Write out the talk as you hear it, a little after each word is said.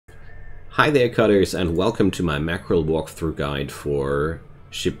Hi there, cutters, and welcome to my mackerel walkthrough guide for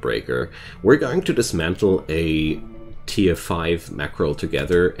Shipbreaker. We're going to dismantle a tier 5 mackerel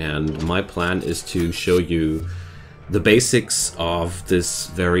together, and my plan is to show you the basics of this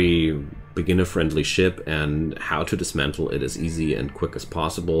very beginner-friendly ship and how to dismantle it as easy and quick as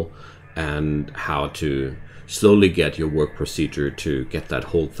possible, and how to slowly get your work procedure to get that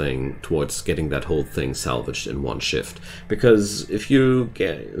whole thing towards getting that whole thing salvaged in one shift. Because if you're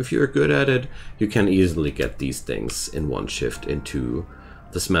good at it, you can easily get these things in one shift into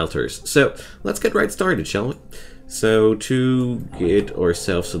the smelters. So let's get right started, shall we? So to get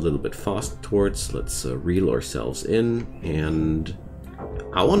ourselves a little bit fast towards, let's reel ourselves in, and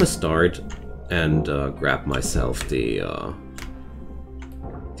I want to start and grab myself the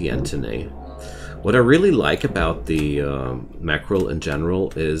antennae. What I really like about the mackerel in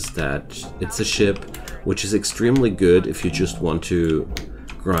general is that it's a ship which is extremely good if you just want to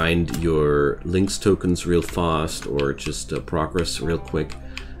grind your links tokens real fast or just progress real quick.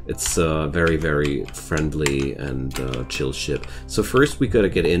 It's a very, very friendly and chill ship. So first we gotta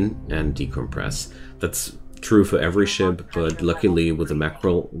get in and decompress. That's true for every ship, but luckily with the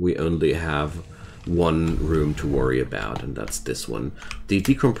mackerel we only have one room to worry about, and that's this one. The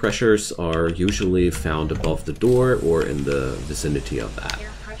decompressors are usually found above the door or in the vicinity of that.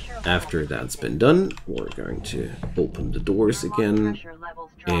 After that's been done, we're going to open the doors again,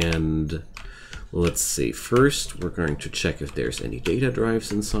 and let's see, first we're going to check if there's any data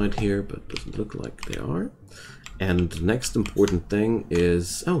drives inside here, but doesn't look like they are. And the next important thing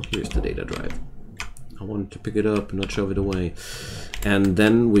is, oh, here's the data drive. I wanted to pick it up, not shove it away. And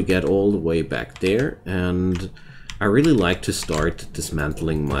then we get all the way back there, and I really like to start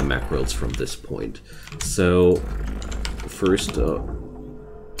dismantling my mackerels from this point. So first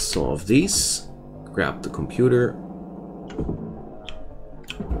solve these, grab the computer,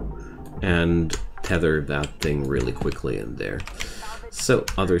 and tether that thing really quickly in there. So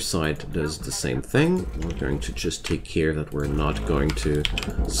other side does the same thing. We're going to just take care that we're not going to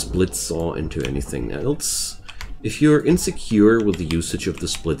split saw into anything else. If you're insecure with the usage of the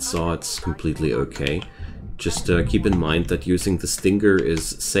split saw, it's completely okay. Just keep in mind that using the stinger is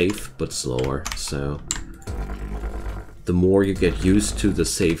safe but slower. So the more you get used to the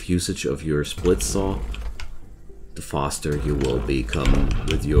safe usage of your split saw, the faster you will become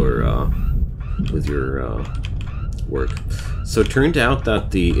with your work. So it turned out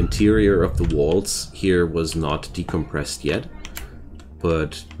that the interior of the walls here was not decompressed yet,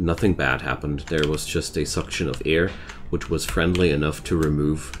 but nothing bad happened. There was just a suction of air, which was friendly enough to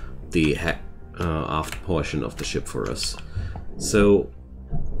remove the aft portion of the ship for us. So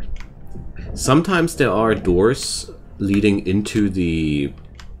sometimes there are doors leading into the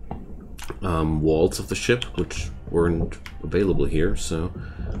walls of the ship, which weren't available here, so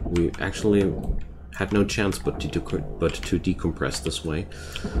we actually had no chance but to decompress this way.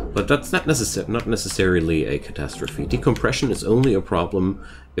 But that's not necessarily a catastrophe. Decompression is only a problem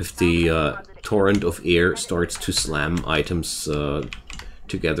if the torrent of air starts to slam items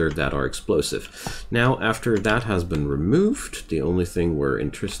together that are explosive. Now, after that has been removed, the only thing we're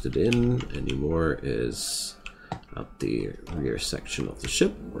interested in anymore is at the rear section of the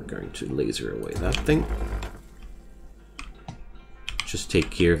ship. We're going to laser away that thing. Just take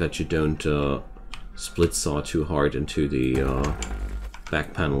care that you don't split saw too hard into the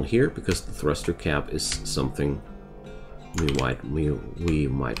back panel here, because the thruster cap is something we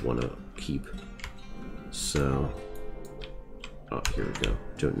might want to keep. So, oh, here we go.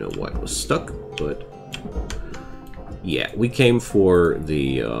 Don't know why it was stuck, but yeah, we came for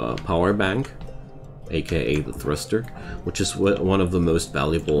the power bank, aka the thruster, which is one of the most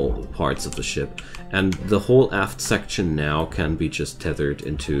valuable parts of the ship, and the whole aft section now can be just tethered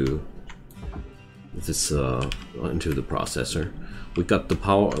into this into the processor. We got the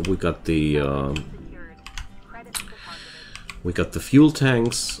power, we got the fuel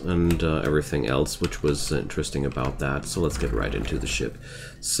tanks and everything else, which was interesting about that. So let's get right into the ship.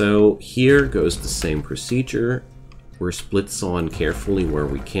 So here goes the same procedure. We're split sawing carefully where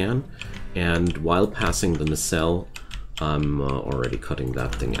we can, and while passing the nacelle, I'm already cutting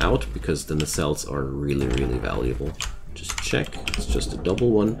that thing out because the nacelles are really, really valuable. Just check, it's just a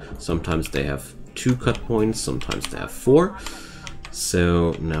double one. Sometimes they have 2 cut points, sometimes they have 4.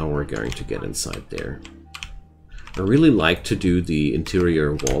 So now we're going to get inside there. I really like to do the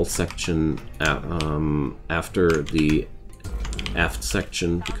interior wall section after the aft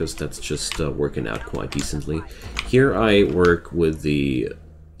section, because that's just working out quite decently. Here I work with the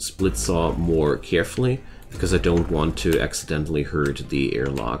split saw more carefully because I don't want to accidentally hurt the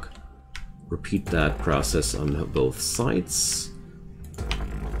airlock. Repeat that process on both sides.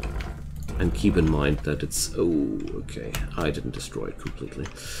 And keep in mind that it's... Oh, okay. I didn't destroy it completely.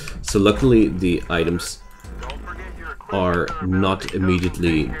 So luckily the items are not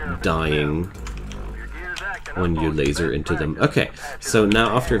immediately dying when you laser into them. Okay, so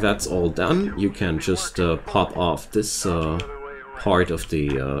now after that's all done, you can just pop off this part of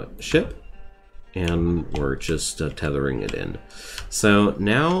the ship. And we're just tethering it in. So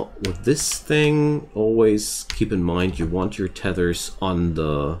now with this thing, always keep in mind you want your tethers on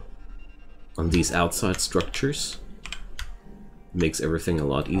these outside structures. Makes everything a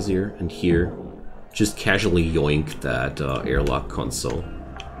lot easier. And here, just casually yoink that airlock console.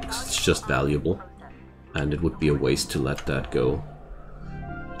 It's just valuable, and it would be a waste to let that go.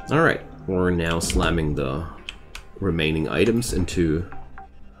 Alright, we're now slamming the remaining items into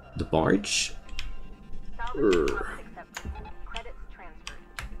the barge.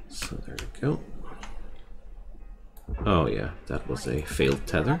 So there we go. Oh yeah, that was a failed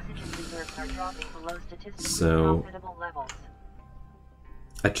tether. So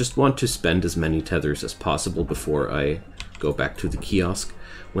I just want to spend as many tethers as possible before I go back to the kiosk.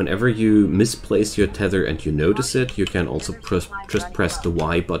 Whenever you misplace your tether and you notice it, you can also just press the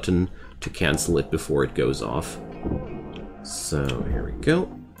Y button to cancel it before it goes off. So here we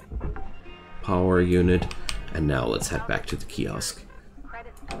go. Power unit, and now let's head back to the kiosk.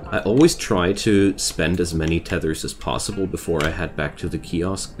 I always try to spend as many tethers as possible before I head back to the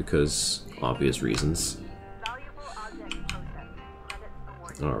kiosk, because obvious reasons.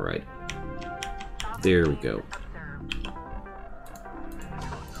 Alright. There we go.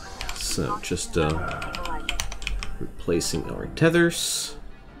 So, just replacing our tethers.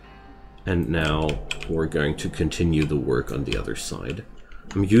 And now we're going to continue the work on the other side.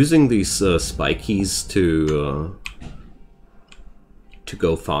 I'm using these spikies to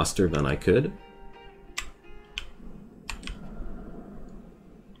go faster than I could.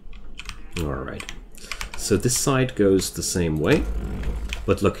 Alright. So this side goes the same way,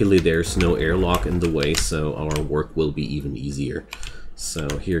 but luckily there's no airlock in the way, so our work will be even easier.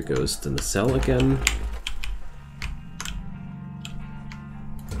 So here goes the nacelle again.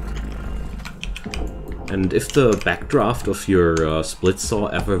 And if the backdraft of your split saw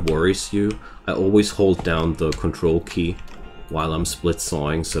ever worries you, I always hold down the control key while I'm split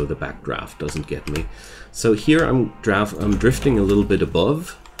sawing so the backdraft doesn't get me. So here I'm drifting a little bit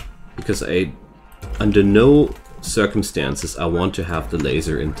above, because under no circumstances I want to have the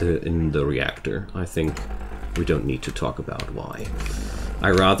laser in the reactor. I think we don't need to talk about why. I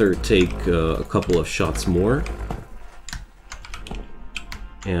rather take a couple of shots more.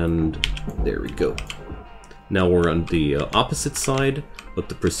 And there we go. Now we're on the opposite side, but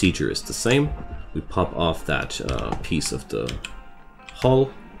the procedure is the same. We pop off that piece of the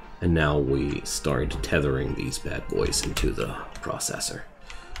hull, and now we start tethering these bad boys into the processor.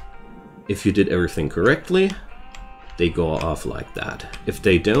 If you did everything correctly, they go off like that. If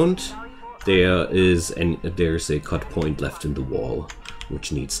they don't, there's a cut point left in the wall,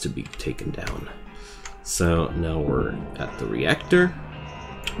 which needs to be taken down. So now we're at the reactor.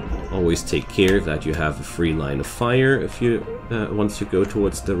 Always take care that you have a free line of fire if you once you go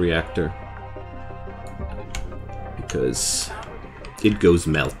towards the reactor, because it goes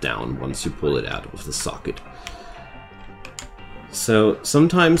meltdown once you pull it out of the socket. So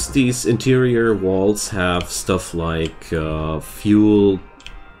sometimes these interior walls have stuff like fuel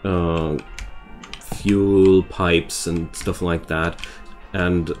pipes and stuff like that,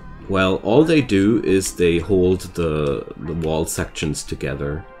 and well, all they do is they hold the wall sections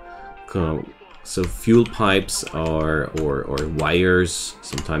together. So fuel pipes or wires,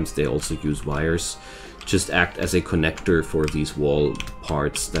 sometimes they also use wires, just act as a connector for these wall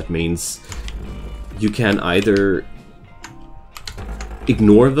parts. That means you can either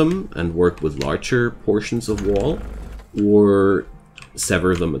ignore them and work with larger portions of wall, or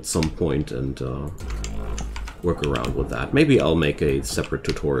sever them at some point and work around with that. Maybe I'll make a separate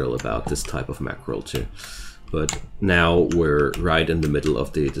tutorial about this type of mackerel too. But now we're right in the middle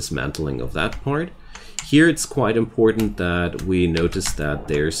of the dismantling of that part. Here it's quite important that we notice that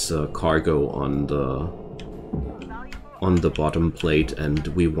there's cargo on the bottom plate, and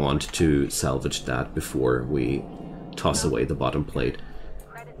we want to salvage that before we toss away the bottom plate.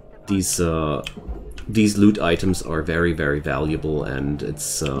 These loot items are very, very valuable, and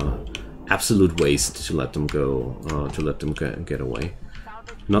it's absolute waste to let them go, get away.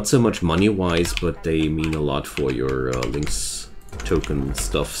 Not so much money-wise, but they mean a lot for your Lynx token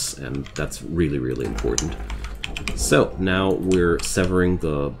stuffs, and that's really, really important. So now we're severing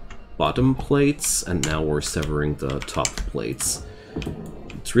the bottom plates, and now we're severing the top plates.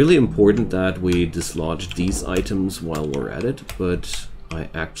 It's really important that we dislodge these items while we're at it, but I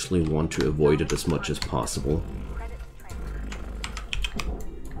actually want to avoid it as much as possible.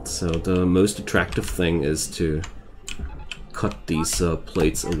 So the most attractive thing is to cut these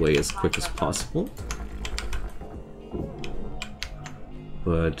plates away as quick as possible.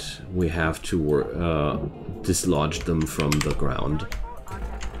 But we have to dislodge them from the ground,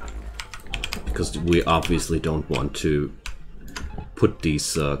 because we obviously don't want to put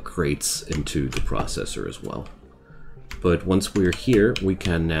these crates into the processor as well. But once we're here, we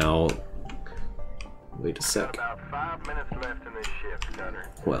can now... Wait a sec. About 5 minutes left in this shift, Gunner.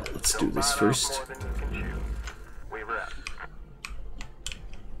 Well, let's do this first.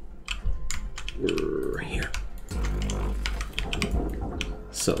 We're here.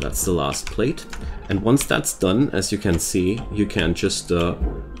 So that's the last plate. And once that's done, as you can see, you can just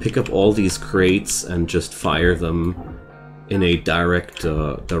pick up all these crates and just fire them in a direct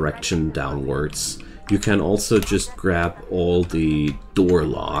direction downwards. You can also just grab all the door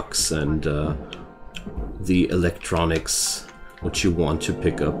locks and the electronics which you want to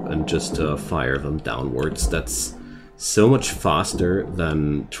pick up and just fire them downwards. That's so much faster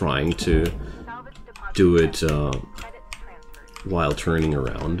than trying to do it while turning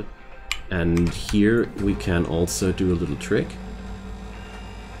around. And here we can also do a little trick.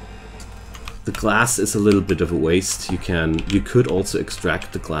 The glass is a little bit of a waste. You could also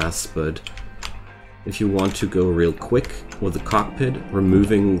extract the glass, but if you want to go real quick with the cockpit,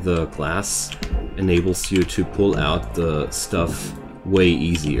 removing the glass enables you to pull out the stuff way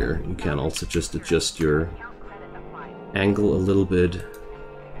easier. You can also just adjust your angle a little bit.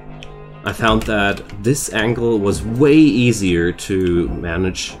 I found that this angle was way easier to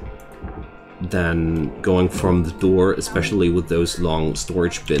manage than going from the door, especially with those long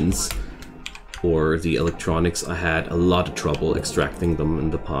storage bins or the electronics. I had a lot of trouble extracting them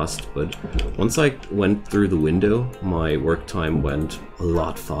in the past, but once I went through the window, my work time went a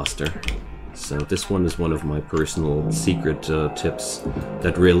lot faster. So this one is one of my personal secret tips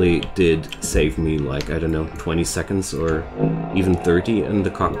that really did save me, like, I don't know, 20 seconds or even 30 in the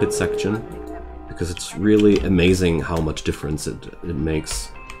cockpit section, because it's really amazing how much difference it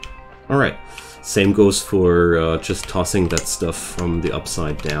makes. Alright, same goes for just tossing that stuff from the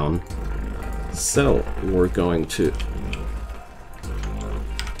upside down. So, we're going to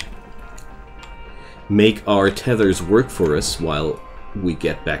make our tethers work for us while we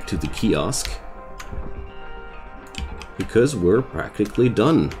get back to the kiosk, because we're practically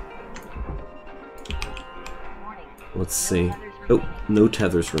done. Let's see. Oh, no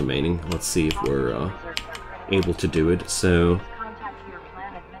tethers remaining. Let's see if we're able to do it. So,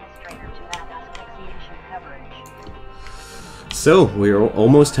 we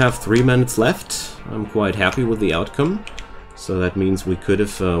almost have 3 minutes left. I'm quite happy with the outcome. So that means we could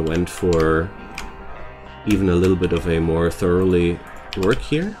have went for even a little bit of a more thoroughly work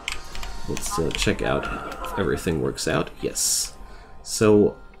here. Let's check out if everything works out. Yes.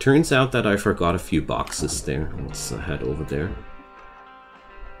 So turns out that I forgot a few boxes there. Let's head over there.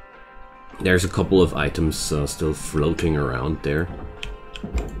 There's a couple of items still floating around there.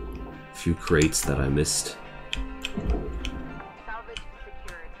 A few crates that I missed.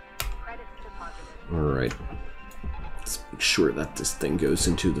 Alright, let's make sure that this thing goes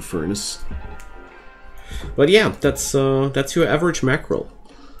into the furnace. But yeah, that's your average mackerel.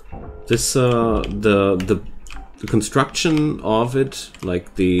 This the construction of it,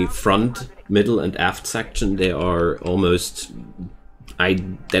 like the front, middle, and aft section, they are almost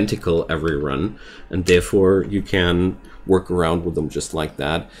identical every run, and therefore you can work around with them just like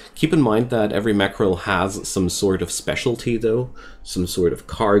that. Keep in mind that every mackerel has some sort of specialty though, some sort of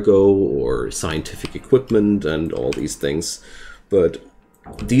cargo or scientific equipment and all these things. But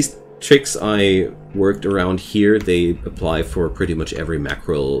these tricks I worked around here, they apply for pretty much every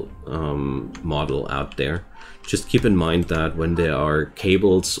mackerel model out there. Just keep in mind that when there are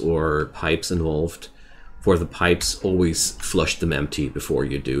cables or pipes involved, for the pipes, always flush them empty before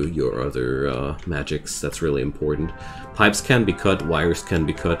you do your other magics. That's really important. Pipes can be cut, wires can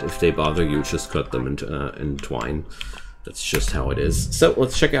be cut. If they bother you, just cut them in twine. That's just how it is. So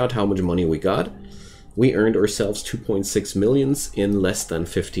let's check out how much money we got. We earned ourselves 2.6 millions in less than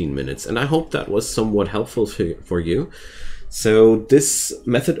 15 minutes. And I hope that was somewhat helpful for you. So this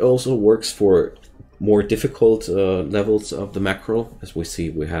method also works for more difficult levels of the mackerel. As we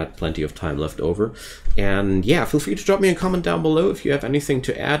see, we had plenty of time left over. And yeah, feel free to drop me a comment down below if you have anything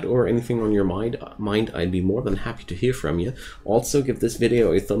to add or anything on your mind. I'd be more than happy to hear from you. Also, give this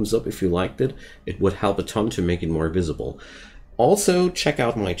video a thumbs up if you liked it. It would help a ton to make it more visible. Also, check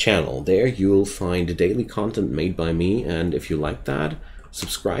out my channel. There you'll find daily content made by me, and if you like that,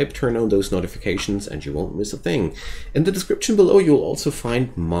 subscribe, turn on those notifications, and you won't miss a thing. In the description below, you'll also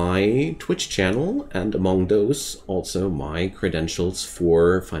find my Twitch channel, and among those, also my credentials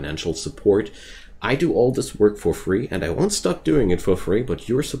for financial support. I do all this work for free, and I won't stop doing it for free, but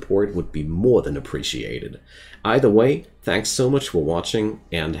your support would be more than appreciated. Either way, thanks so much for watching,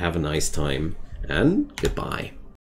 and have a nice time, and goodbye.